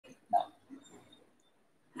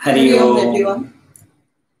Hari Om, Om. everyone.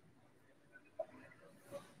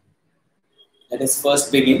 Let us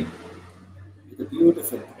first begin with a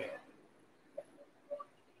beautiful prayer.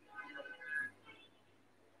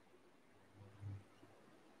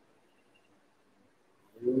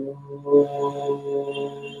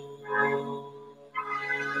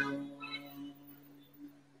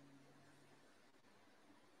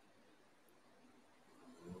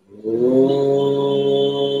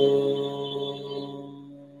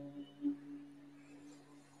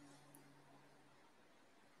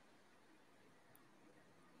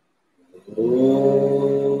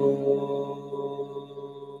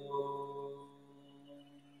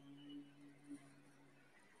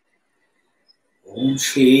 Om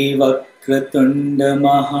Shri Vakratunda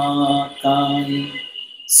Mahakaya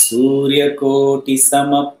Surya Koti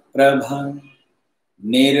Samaprabha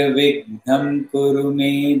Nirvignam Kuru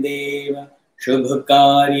Me Deva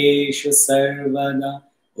Shubhakaryeshu Sarvada.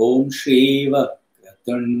 Om Shri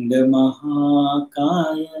Vakratunda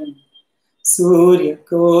Mahakaya Surya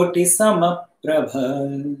Koti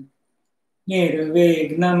Samaprabha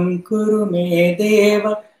Nirvignam Kuru Me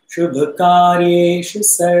Deva Shubhakaryeshu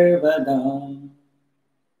Sarvada.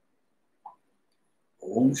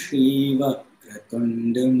 Om Shri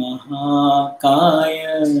Vakratunda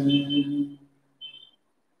Mahakaya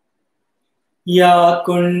Ya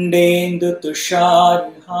Kundendu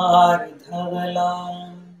Tushar Har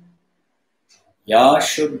Dhavala Ya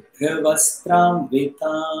Shubhra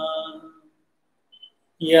Vastramvita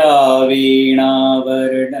Ya Veena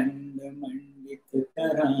Vardanda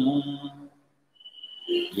Manditara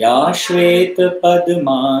Ya Shveta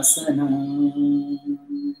Padmasana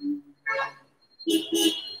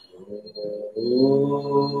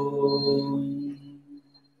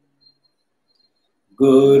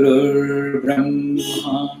Gurur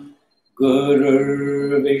Brahma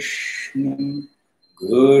Gurur Vishnu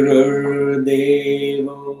Gurur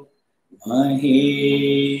Devo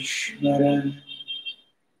Maheshwara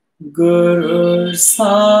Gurur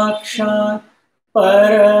Sakshat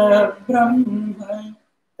Parabrahma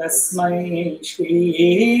Tasmai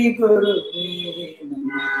Shri Gurave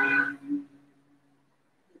Namaha.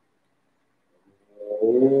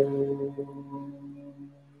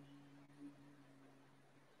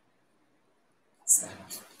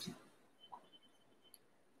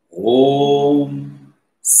 Om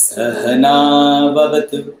Sahana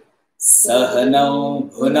Bhavatu Sahanau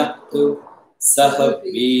Bhunaktu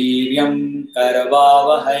Sahaviryam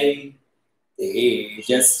Karavavahai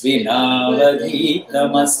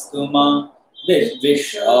Tejasvinavadhitamastu ma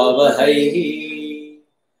Vidvishavahai.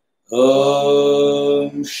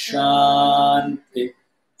 Om Shanti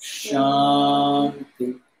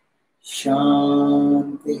Shanti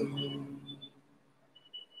Shanti.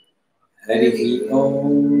 Hari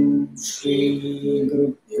Om Shri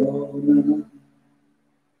Gurudevyo Namaha.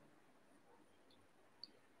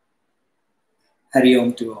 Hari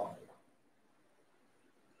Om to all.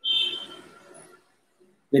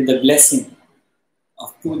 With the blessing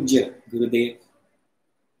of Pujya Gurudev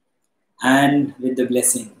and with the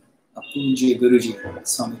blessing of Pujya Guruji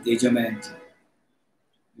Swami Chinmayananda,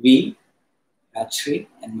 we, Rajshri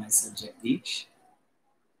and myself Jagdish,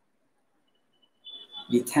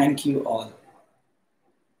 we thank you all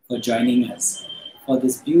for joining us for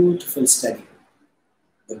this beautiful study,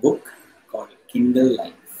 the book called Kindle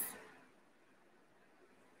Life.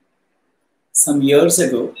 Some years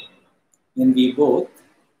ago, when we both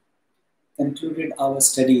concluded our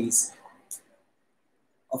studies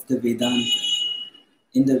of the Vedanta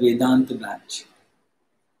in the Vedanta batch,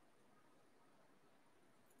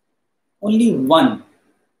 only one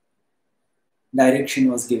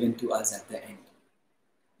direction was given to us at the end.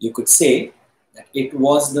 You could say that it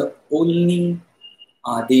was the only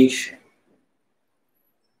Adesha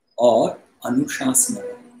or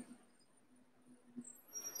Anushasana.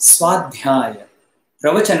 Swadhyaya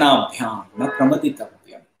pravachanabhyam na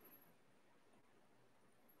pramaditavya.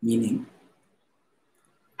 Meaning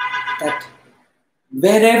that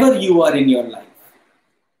wherever you are in your life,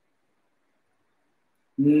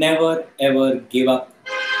 never ever give up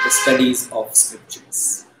the studies of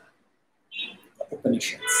scriptures, the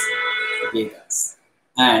Upanishads, the Vedas,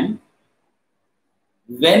 and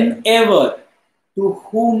whenever, to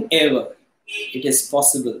whomever it is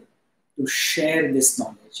possible to share this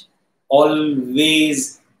knowledge,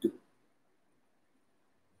 always do.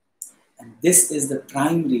 And this is the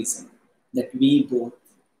prime reason that we both,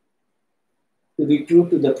 to be true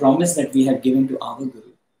to the promise that we have given to our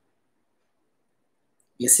Guru,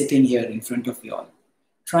 we are sitting here in front of you all,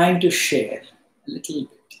 trying to share a little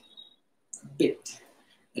bit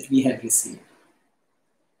that we have received.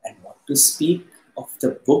 And what to speak of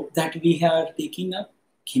the book that we are taking up,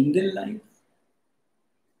 Kindle Life?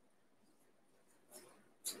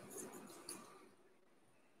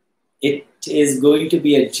 It is going to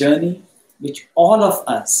be a journey which all of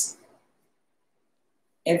us,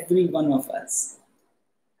 every one of us,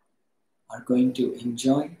 are going to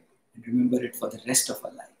enjoy and remember it for the rest of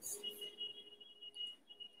our life.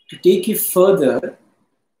 To take you further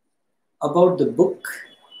about the book,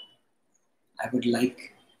 I would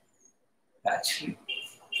like Rajshri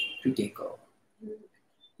to take over.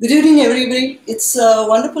 Good evening, everybody. It's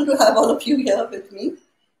wonderful to have all of you here with me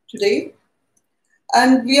today.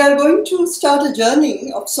 And we are going to start a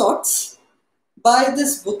journey of sorts by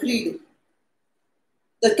this book reading.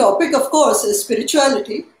 The topic, of course, is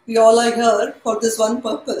spirituality. We all are here for this one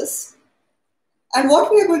purpose. And what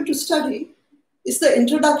we are going to study is the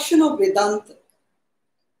introduction of Vedanta.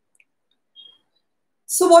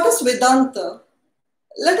 So what is Vedanta?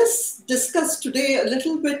 Let us discuss today a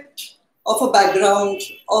little bit of a background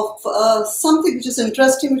of something which is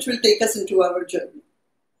interesting, which will take us into our journey.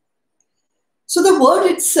 So the word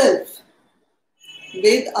itself,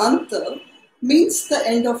 Vedanta, means the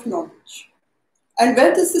end of knowledge. And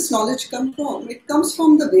where does this knowledge come from? It comes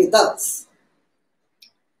from the Vedas.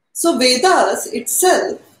 So Vedas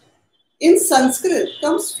itself, in Sanskrit,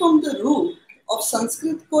 comes from the root of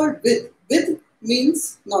Sanskrit called Vid. Vid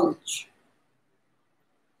means knowledge.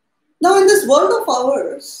 Now in this world of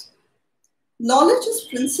ours, knowledge is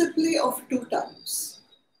principally of two types.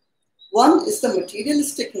 One is the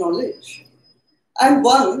materialistic knowledge, and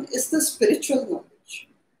one is the spiritual knowledge.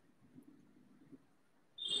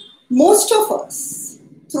 Most of us,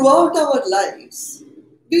 throughout our lives,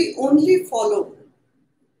 we only follow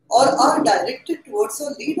or are directed towards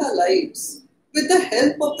or lead our lives with the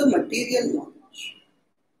help of the material knowledge.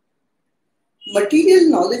 Material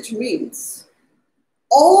knowledge means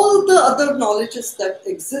all the other knowledges that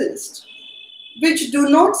exist which do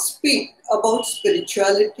not speak about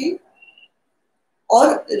spirituality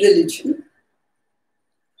or religion.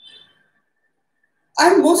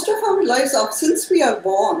 And most of our lives, since we are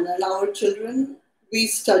born and our children, we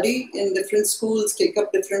study in different schools, take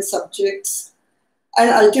up different subjects, and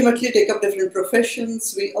ultimately take up different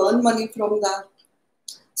professions. We earn money from that.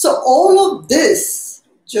 So all of this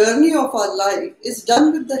journey of our life is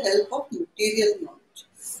done with the help of material knowledge.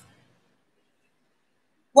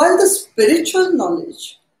 While the spiritual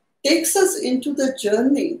knowledge takes us into the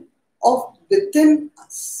journey of within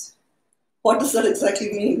us. What does that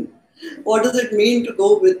exactly mean? What does it mean to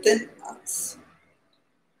go within us?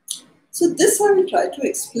 So this I will try to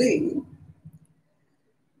explain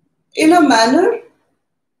in a manner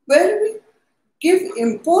where we give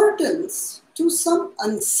importance to some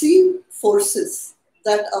unseen forces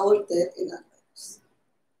that are there in our lives.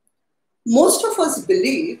 Most of us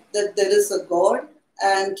believe that there is a God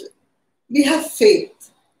and we have faith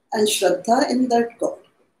and Shraddha in that God.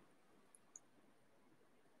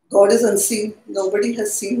 God is unseen. Nobody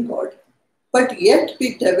has seen God. But yet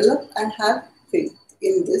we develop and have faith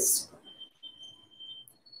in this.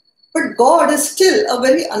 But God is still a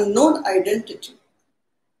very unknown identity.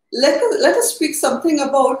 Let us speak something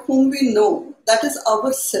about whom we know, that is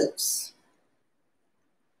ourselves.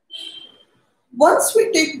 Once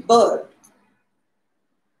we take birth,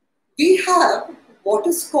 we have what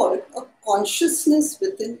is called a consciousness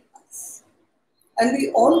within us. And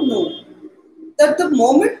we all know that the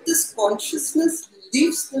moment this consciousness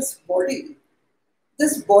leaves this body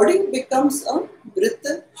becomes a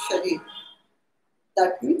Mrita Sharir.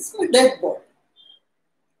 That means a dead body.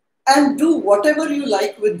 And do whatever you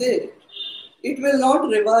like with it. It will not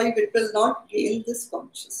revive, it will not gain this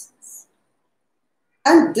consciousness.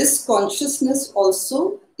 And this consciousness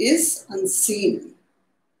also is unseen.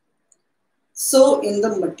 So in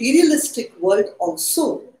the materialistic world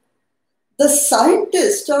also, the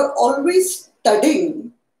scientists are always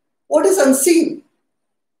studying what is unseen.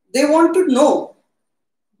 They want to know,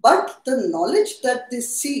 but the knowledge that they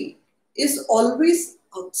see is always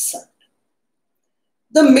outside.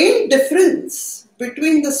 The main difference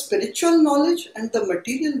between the spiritual knowledge and the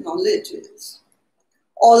material knowledge is,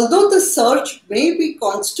 although the search may be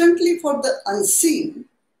constantly for the unseen,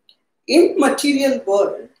 in material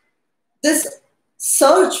world, this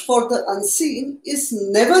search for the unseen is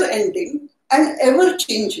never ending and ever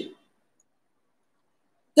changing.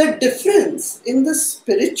 The difference in the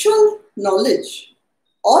spiritual knowledge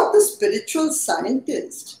or the spiritual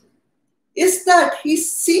scientist is that he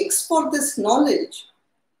seeks for this knowledge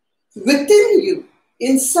within you,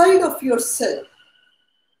 inside of yourself.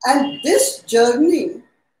 And this journey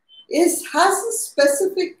has a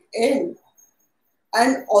specific end,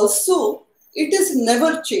 and also it is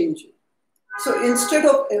never changing. So instead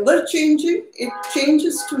of ever changing, it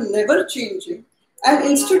changes to never changing. And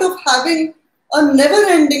instead of having a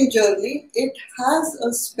never-ending journey, it has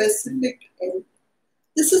a specific end.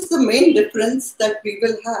 This is the main difference that we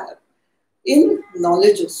will have in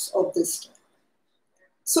knowledges of this time.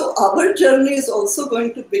 So our journey is also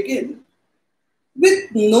going to begin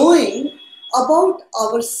with knowing about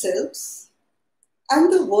ourselves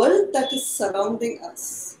and the world that is surrounding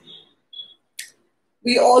us.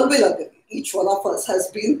 We all will agree, each one of us has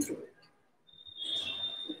been through it,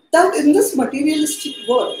 that in this materialistic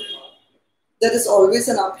world, there is always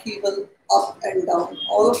an upheaval, up and down.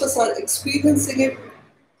 All of us are experiencing it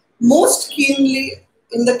most keenly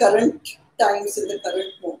in the current times, in the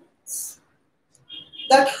current moments.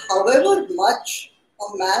 That however much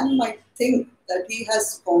a man might think that he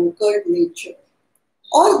has conquered nature,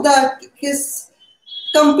 or that his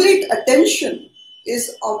complete attention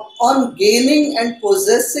is on gaining and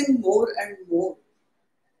possessing more and more,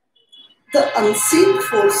 the unseen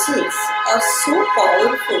forces are so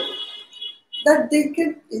powerful that they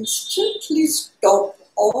can instantly stop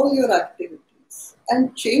all your activities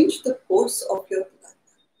and change the course of your life.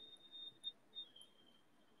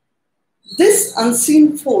 This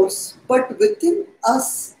unseen force, but within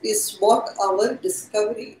us, is what our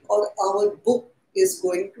discovery or our book is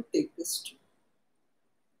going to take us to.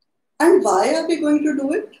 And why are we going to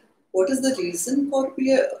do it? What is the reason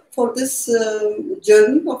for this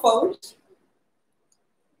journey of ours?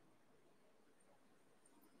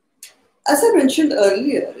 As I mentioned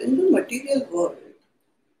earlier, in the material world,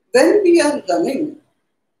 when we are running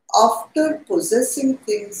after possessing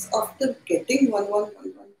things, after getting one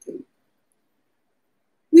thing,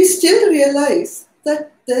 we still realize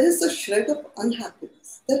that there is a shred of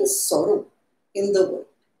unhappiness, there is sorrow in the world.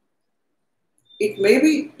 It may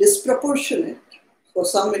be disproportionate, for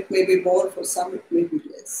some it may be more, for some it may be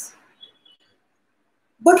less.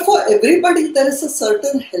 But for everybody, there is a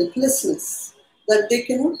certain helplessness that they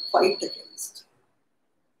cannot fight against.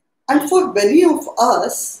 And for many of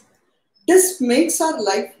us, this makes our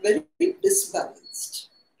life very disbalanced.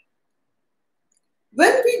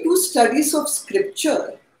 When we do studies of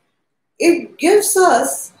scripture, it gives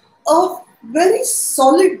us a very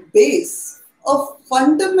solid base of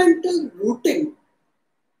fundamental rooting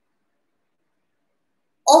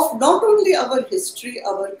of not only our history,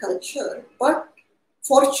 our culture, but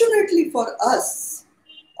fortunately for us,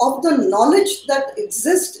 of the knowledge that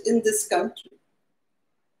exists in this country.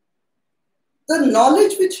 The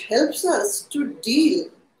knowledge which helps us to deal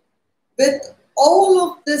with all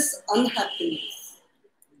of this unhappiness,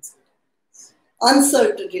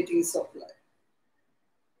 uncertainties of life,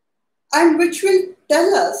 and which will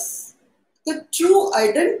tell us the true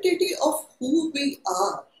identity of who we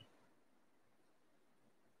are.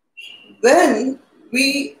 When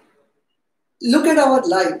we look at our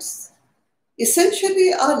lives,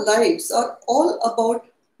 essentially our lives are all about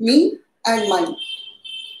me and mine.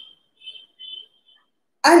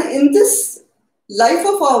 And in this life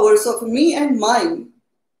of ours, of me and mine,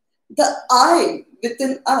 the I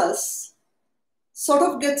within us sort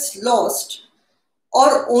of gets lost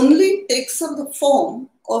or only takes up the form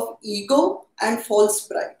of ego and false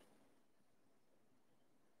pride.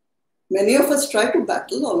 Many of us try to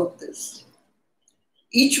battle all of this.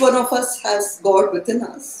 Each one of us has God within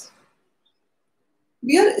us.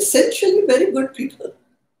 We are essentially very good people.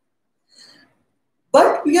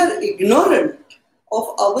 But we are ignorant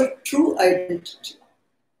of our true identity.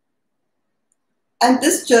 And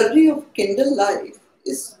this journey of Kindle life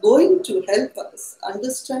is going to help us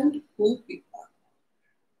understand who we are.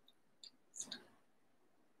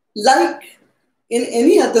 Like in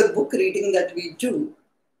any other book reading that we do,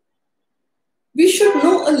 we should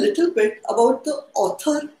know a little bit about the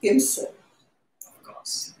author himself. Of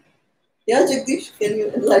course. Yeah, Jagdish, can you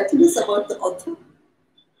enlighten us about the author?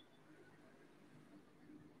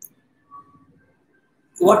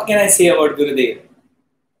 What can I say about Gurudev?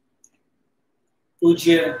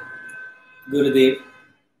 Pujya Gurudev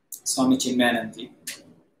Swami Chinmayananda.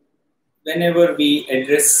 Whenever we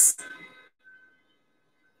address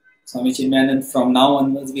Swami Chinmayananda, from now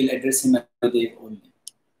onwards, we'll address him as Gurudev only.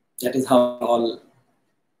 That is how all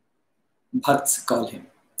Bhakts call him,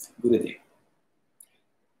 Gurudev.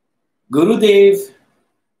 Gurudev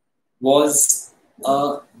was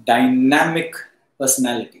a dynamic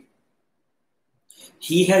personality.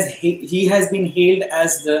 He has been hailed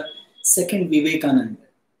as the second Vivekananda.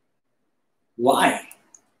 Why?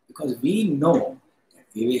 Because we know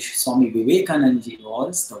that Swami Vivekananda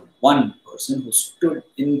was the one person who stood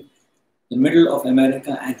in the middle of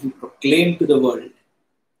America and he proclaimed to the world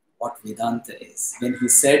what Vedanta is. When he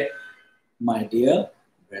said, "My dear,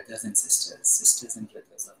 brothers and sisters, sisters and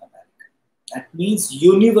brothers of America. That means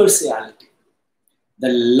universality, the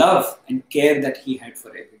love and care that he had for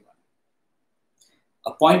everyone.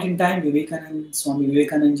 A point in time, Swami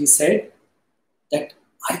Vivekananda said that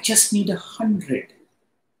I just need 100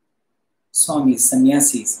 Swamis,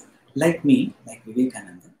 sannyasis like me, like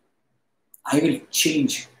Vivekananda. I will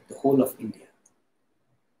change the whole of India.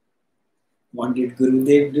 What did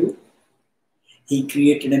Gurudev do? He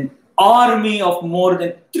created an army of more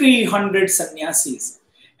than 300 sannyasis.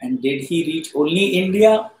 And did he reach only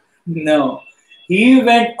India? No. He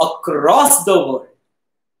went across the world.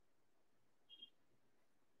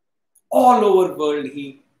 All over the world,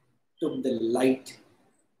 he took the light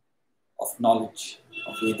of knowledge,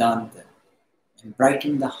 of Vedanta, and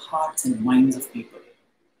brightened the hearts and minds of people.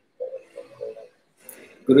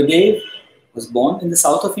 Gurudev was born in the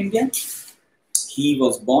south of India. He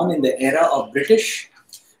was born in the era of British,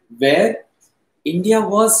 where India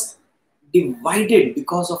was divided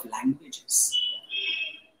because of languages.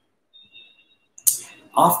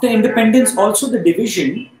 After independence, also the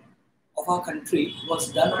division of our country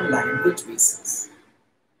was done on language basis.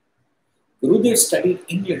 Gurudev studied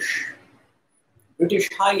English, British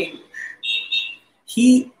High English.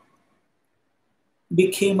 He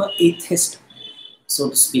became an atheist, so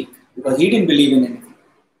to speak, because he didn't believe in anything.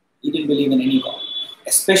 He didn't believe in any God,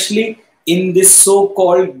 especially in this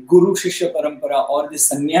so-called Guru Shishya Parampara or the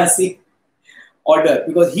sannyasi order,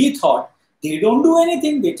 because he thought they don't do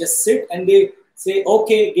anything, they just sit and they say,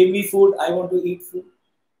 okay, give me food, I want to eat food.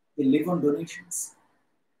 They live on donations.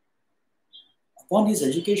 Upon his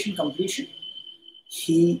education completion,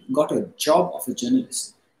 he got a job of a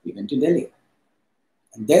journalist. He went to Delhi.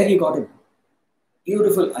 And there he got a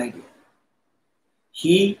beautiful idea.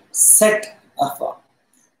 He set up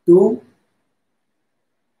to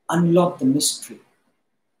unlock the mystery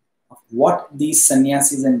of what these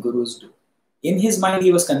sannyasis and gurus do. In his mind,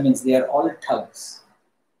 he was convinced they are all thugs.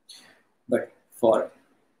 But for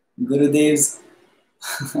Gurudev's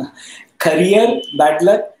career, bad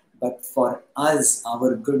luck, but for us,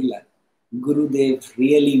 our good luck, Gurudev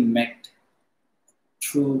really met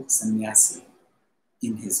true sannyasi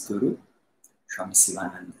in his Guru, Swami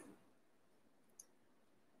Sivananda.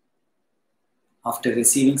 After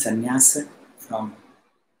receiving sannyasa from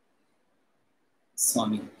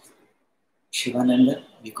Swami Shivananda,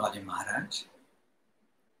 we call him Maharaj.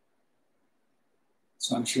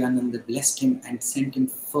 Swami Shivananda blessed him and sent him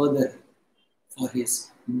further for his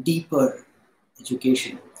deeper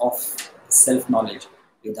education of self-knowledge,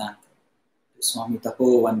 Vedanta, to Swami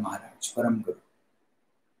Tapovan Maharaj, Param Guru.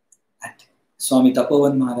 At Swami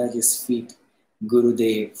Tapovan Maharaj's feet,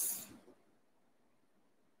 Gurudev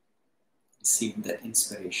received that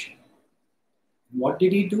inspiration. What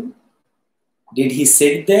did he do? Did he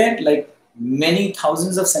sit there like many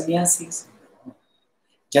thousands of sannyasis?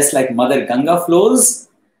 Just like Mother Ganga flows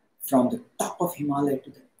from the top of Himalaya to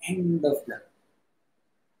the end of the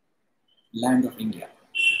land of India.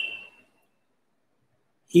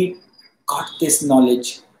 He got this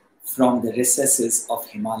knowledge from the recesses of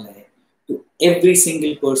Himalaya to every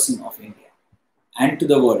single person of India and to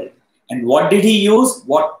the world. And what did he use?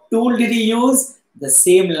 What tool did he use? The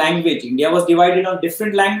same language. India was divided on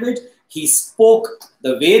different language. He spoke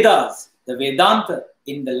the Vedas, the Vedanta,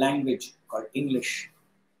 in the language called English.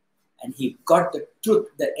 And he got the truth,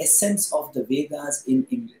 the essence of the Vedas in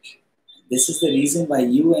English. This is the reason why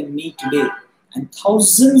you and me today and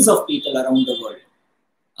thousands of people around the world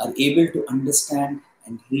are able to understand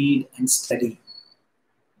and read and study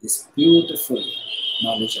this beautiful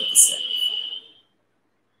knowledge of the self.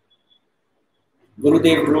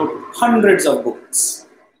 Gurudev wrote hundreds of books.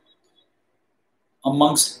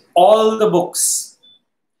 Amongst all the books,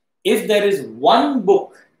 if there is one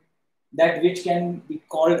book that which can be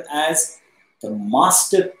called as the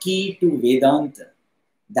master key to Vedanta,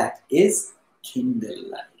 that is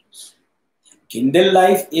Kindle Life. Kindle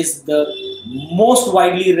Life is the most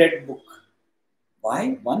widely read book.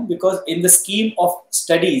 Why? One, because in the scheme of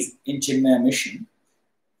studies in Chinmaya Mission,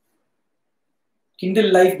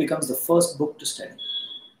 Kindle Life becomes the first book to study.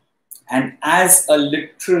 And as a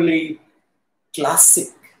literally classic,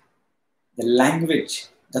 the language,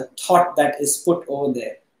 the thought that is put over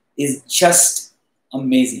there is just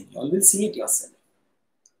amazing. You all will see it yourself.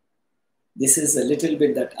 This is a little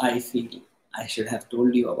bit that I feel I should have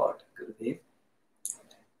told you about Gurudev.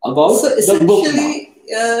 About so the book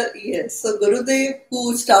now. Yes, so Gurudev,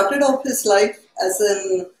 who started off his life as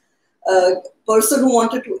a person who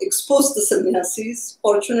wanted to expose the sannyasis,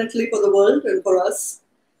 fortunately for the world and for us,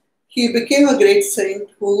 he became a great saint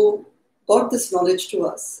who got this knowledge to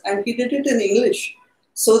us. And he did it in English.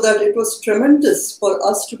 so that it was tremendous for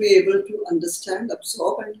us to be able to understand,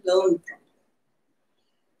 absorb, and learn from.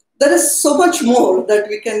 There is so much more that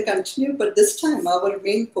we can continue, but this time our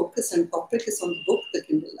main focus and topic is on the book, The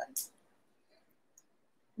Kindle Life.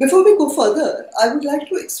 Before we go further, I would like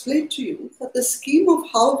to explain to you that the scheme of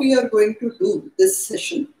how we are going to do this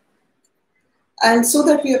session, and so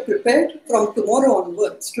that we are prepared from tomorrow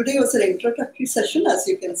onwards. Today was an introductory session, as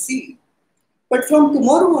you can see, but from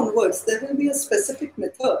tomorrow onwards, there will be a specific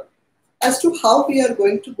method as to how we are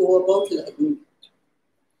going to go about learning.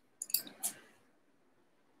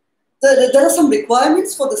 There are some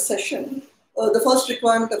requirements for the session. The first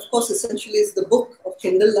requirement, of course, essentially is the book of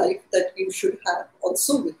Kindle Life that you should have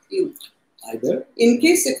also with you. Either. In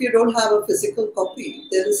case if you don't have a physical copy,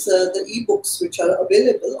 there is the e-books which are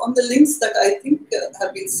available on the links that I think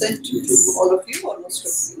have been sent to all of you or most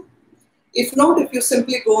of you. If not, if you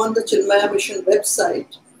simply go on the Chinmaya Mission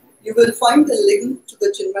website, you will find the link to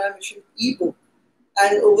the Chinmaya Mission e-book.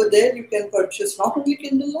 And over there, you can purchase not only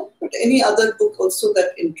Kindle Life, but any other book also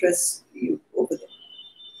that interests you over there.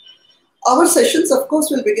 Our sessions, of course,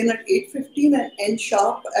 will begin at 8:15 and end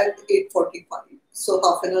sharp at 8:45. So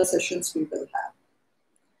half-an-hour sessions we will have.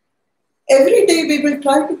 Every day, we will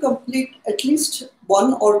try to complete at least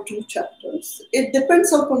 1 or 2 chapters. It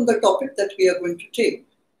depends upon the topic that we are going to take.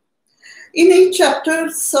 In each chapter,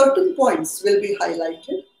 certain points will be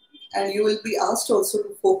highlighted, and you will be asked also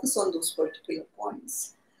to focus on those particular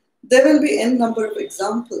points. There will be n number of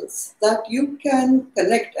examples that you can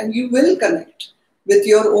connect, and you will connect with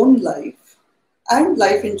your own life and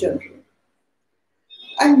life in general.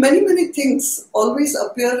 And many, many things always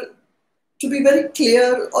appear to be very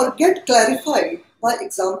clear or get clarified by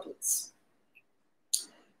examples.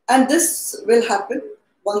 And this will happen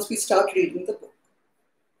once we start reading the book.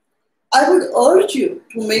 I would urge you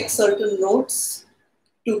to make certain notes,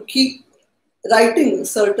 to keep writing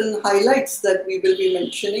certain highlights that we will be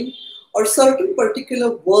mentioning, or certain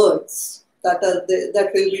particular words that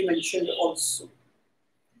will be mentioned also.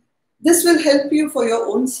 This will help you for your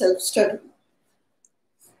own self-study.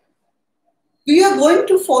 We are going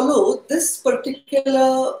to follow this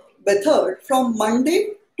particular method from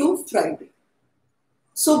Monday to Friday.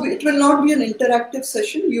 So it will not be an interactive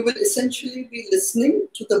session. You will essentially be listening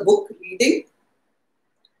to the book reading.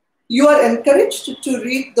 You are encouraged to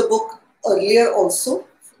read the book earlier also,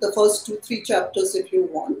 the first 2-3 chapters if you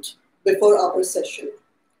want, before our session.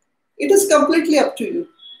 It is completely up to you.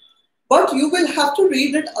 But you will have to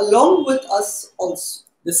read it along with us also.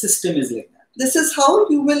 The system is like that. This is how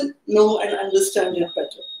you will know and understand it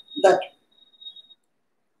better.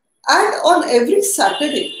 And on every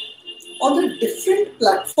Saturday, on a different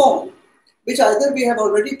platform, which either we have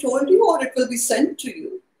already told you or it will be sent to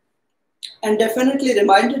you and definitely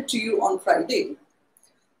reminded to you on Friday.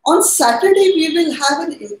 On Saturday, we will have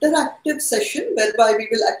an interactive session whereby we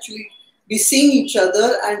will actually be seeing each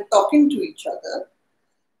other and talking to each other.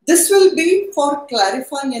 This will be for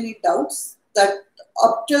clarifying any doubts that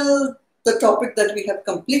up till the topic that we have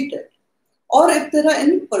completed, or if there are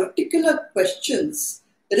any particular questions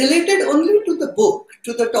related only to the book,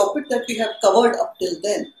 to the topic that we have covered up till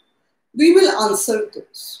then, we will answer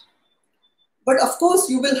those. But of course,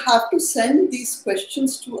 you will have to send these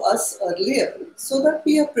questions to us earlier so that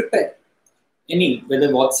we are prepared. Whether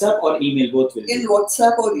WhatsApp or email, both will. In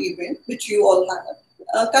WhatsApp or email, which you all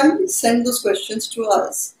have, kindly send those questions to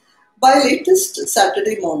us by latest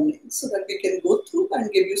Saturday morning so that we can go through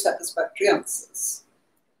and give you satisfactory answers.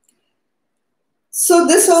 So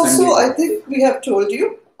this also, I think we have told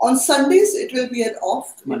you. On Sundays, it will be an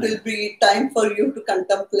off. It will be time for you to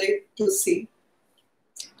contemplate, to see.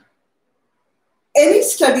 Any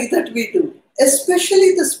study that we do,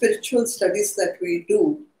 especially the spiritual studies that we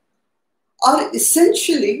do, are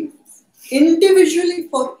essentially individually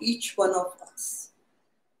for each one of us.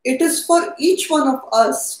 It is for each one of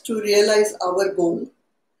us to realize our goal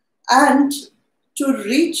and to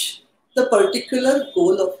reach the particular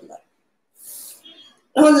goal of life.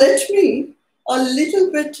 Now let me a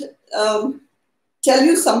little bit tell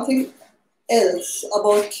you something else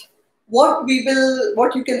about what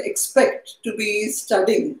you can expect to be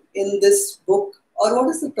studying in this book, or what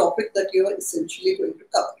is the topic that you are essentially going to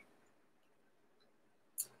cover.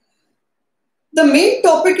 The main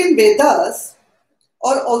topic in Vedas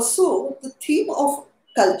are also the theme of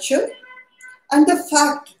culture and the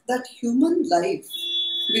fact that human life,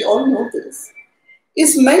 we all know this,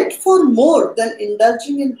 is meant for more than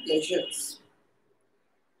indulging in pleasures.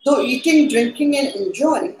 Though eating, drinking, and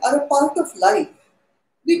enjoying are a part of life,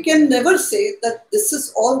 we can never say that this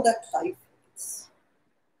is all that life is.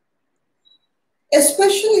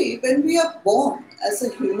 Especially when we are born as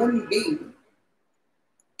a human being,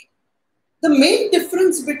 The main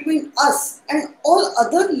difference between us and all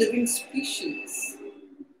other living species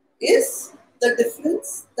is the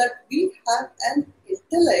difference that we have an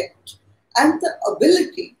intellect and the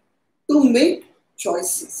ability to make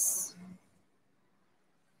choices.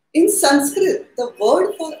 In Sanskrit, the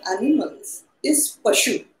word for animals is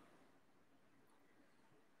Pashu.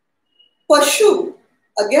 Pashu,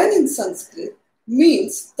 again in Sanskrit,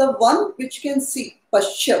 means the one which can see.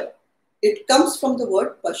 Pashya. It comes from the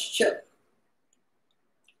word Pashya.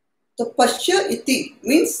 The Pashya iti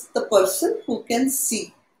means the person who can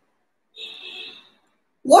see.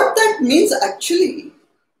 What that means actually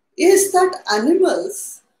is that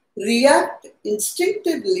animals react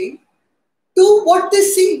instinctively to what they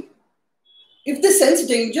see. If they sense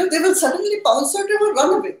danger, they will suddenly pounce out and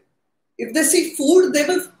run away. If they see food, they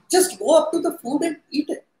will just go up to the food and eat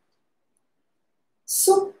it.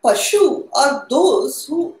 So, Pashu are those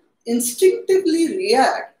who instinctively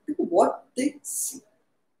react to what they see.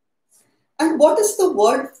 And what is the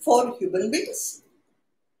word for human beings?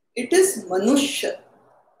 It is Manushya.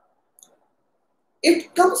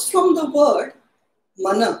 It comes from the word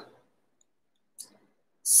Mana.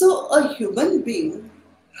 So, a human being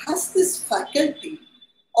has this faculty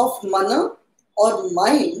of Mana or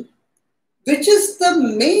mind, which is the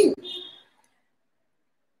main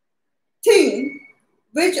thing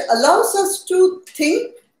which allows us to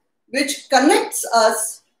think, which connects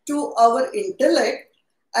us to our intellect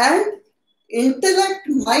and intellect,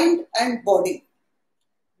 mind and body.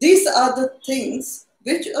 These are the things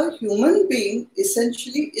which a human being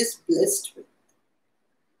essentially is blessed with.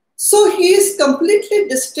 So he is completely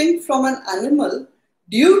distinct from an animal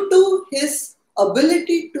due to his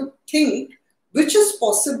ability to think, which is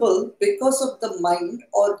possible because of the mind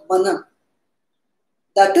or mana.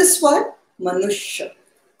 That is why Manushya.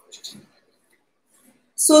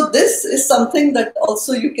 So this is something that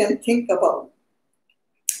also you can think about.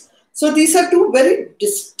 So these are two very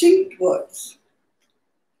distinct words.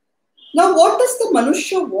 Now what does the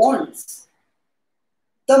Manushya wants?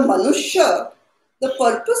 The Manushya, the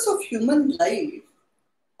purpose of human life,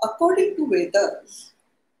 according to Vedas,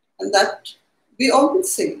 and that we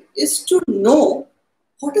always say, is to know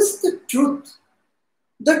what is the truth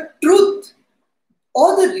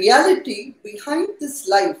or the reality behind this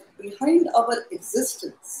life, behind our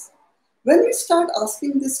existence. When we start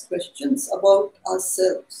asking these questions about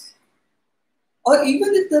ourselves, or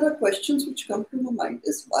even if there are questions which come to my mind,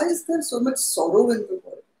 is why is there so much sorrow in the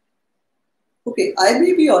world? Okay, I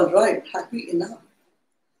may be all right, happy enough.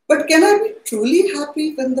 But can I be truly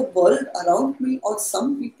happy when the world around me or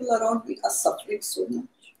some people around me are suffering so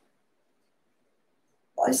much?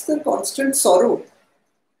 Why is there constant sorrow?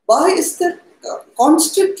 Why is there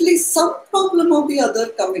constantly some problem or the other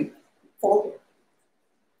coming forward?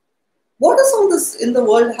 What is all this in the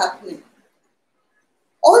world happening?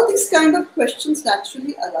 All these kind of questions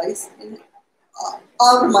naturally arise in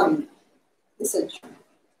our mind, essentially.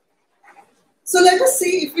 So let us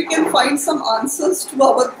see if we can find some answers to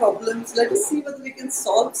our problems. Let us see whether we can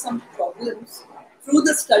solve some problems through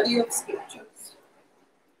the study of scriptures.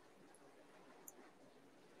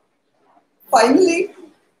 Finally,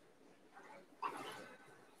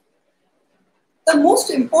 the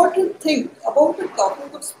most important thing about the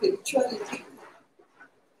topic of spirituality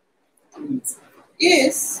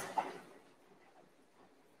is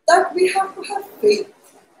that we have to have faith.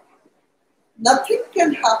 Nothing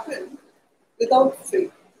can happen without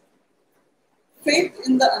faith. Faith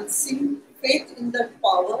in the unseen, faith in that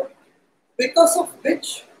power, because of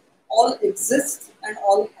which all exists and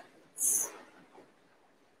all happens.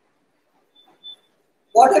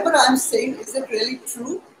 Whatever I'm saying, is it really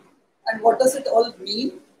true? And what does it all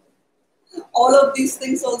mean? All of these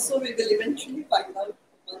things also we will eventually find out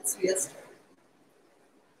once we are started.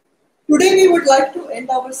 Today we would like to end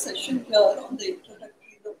our session here on the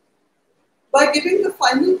introductory note by giving the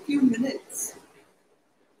final few minutes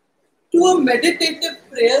to a meditative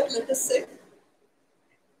prayer, let us say.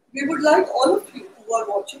 We would like all of you who are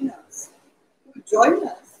watching us to join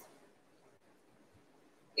us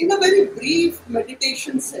in a very brief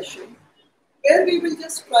meditation session where we will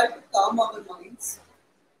just try to calm our minds,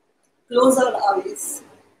 close our eyes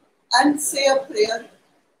and say a prayer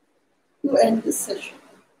to end this session.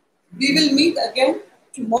 We will meet again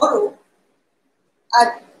tomorrow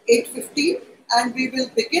at 8:15 and we will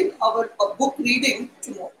begin our book reading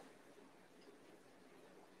tomorrow.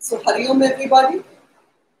 So Hari Om everybody,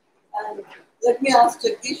 and let me ask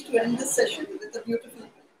Jagdish to end this session with a beautiful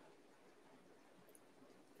prayer.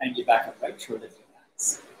 Kindly back up, right? Shoulders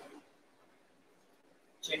relax.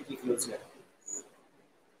 Gently close your eyes.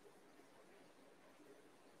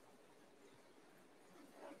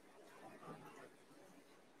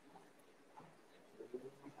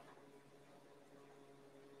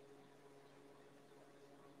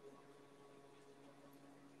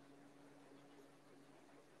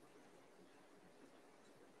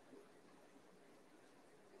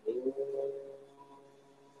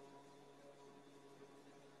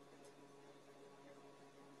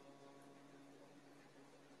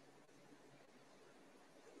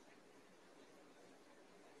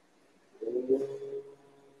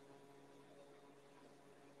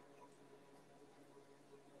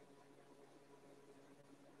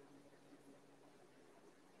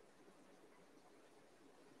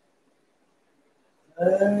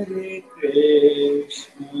 Hare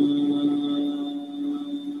Krishna,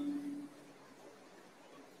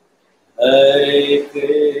 Hare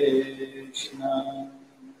Krishna,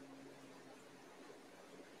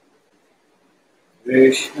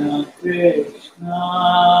 Krishna Krishna,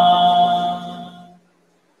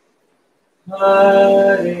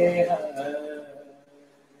 Hare Hare,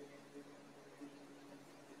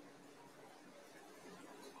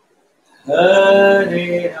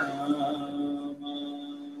 Hare Rama,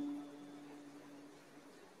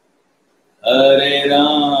 Hare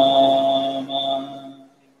Rama,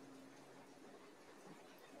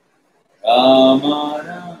 Rama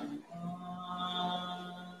Rama,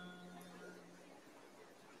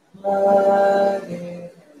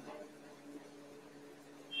 Hare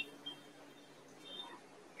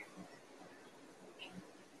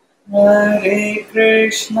Hare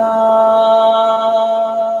Krishna,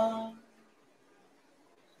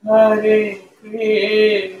 Hare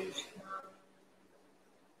Krishna,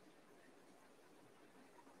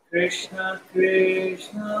 Krishna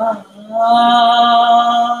Krishna,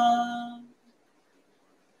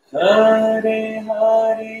 Hare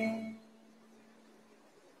Hare,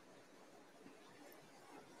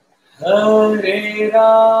 Hare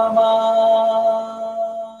Rama,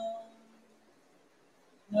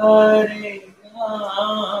 Hare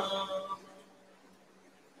Rama,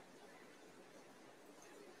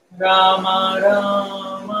 Rama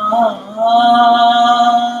Rama,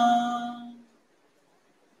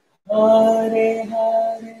 Hare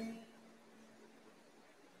Hare,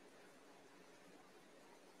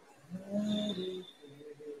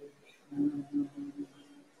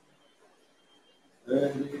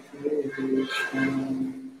 Hare Krishna,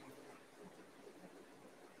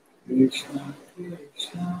 Krishna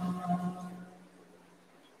Krishna,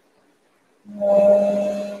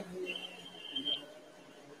 Hare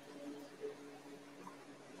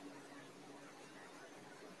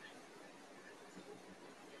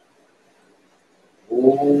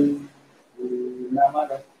Om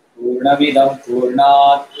Purnamada Purnamidam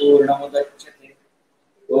Purnat Purnamudachyate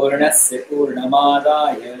Purnasya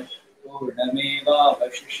Purnamadaya Purnameva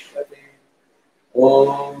Vashishyate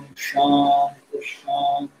Om Shanti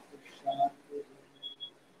Shanti Shanti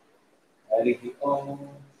Hari Om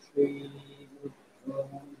Shri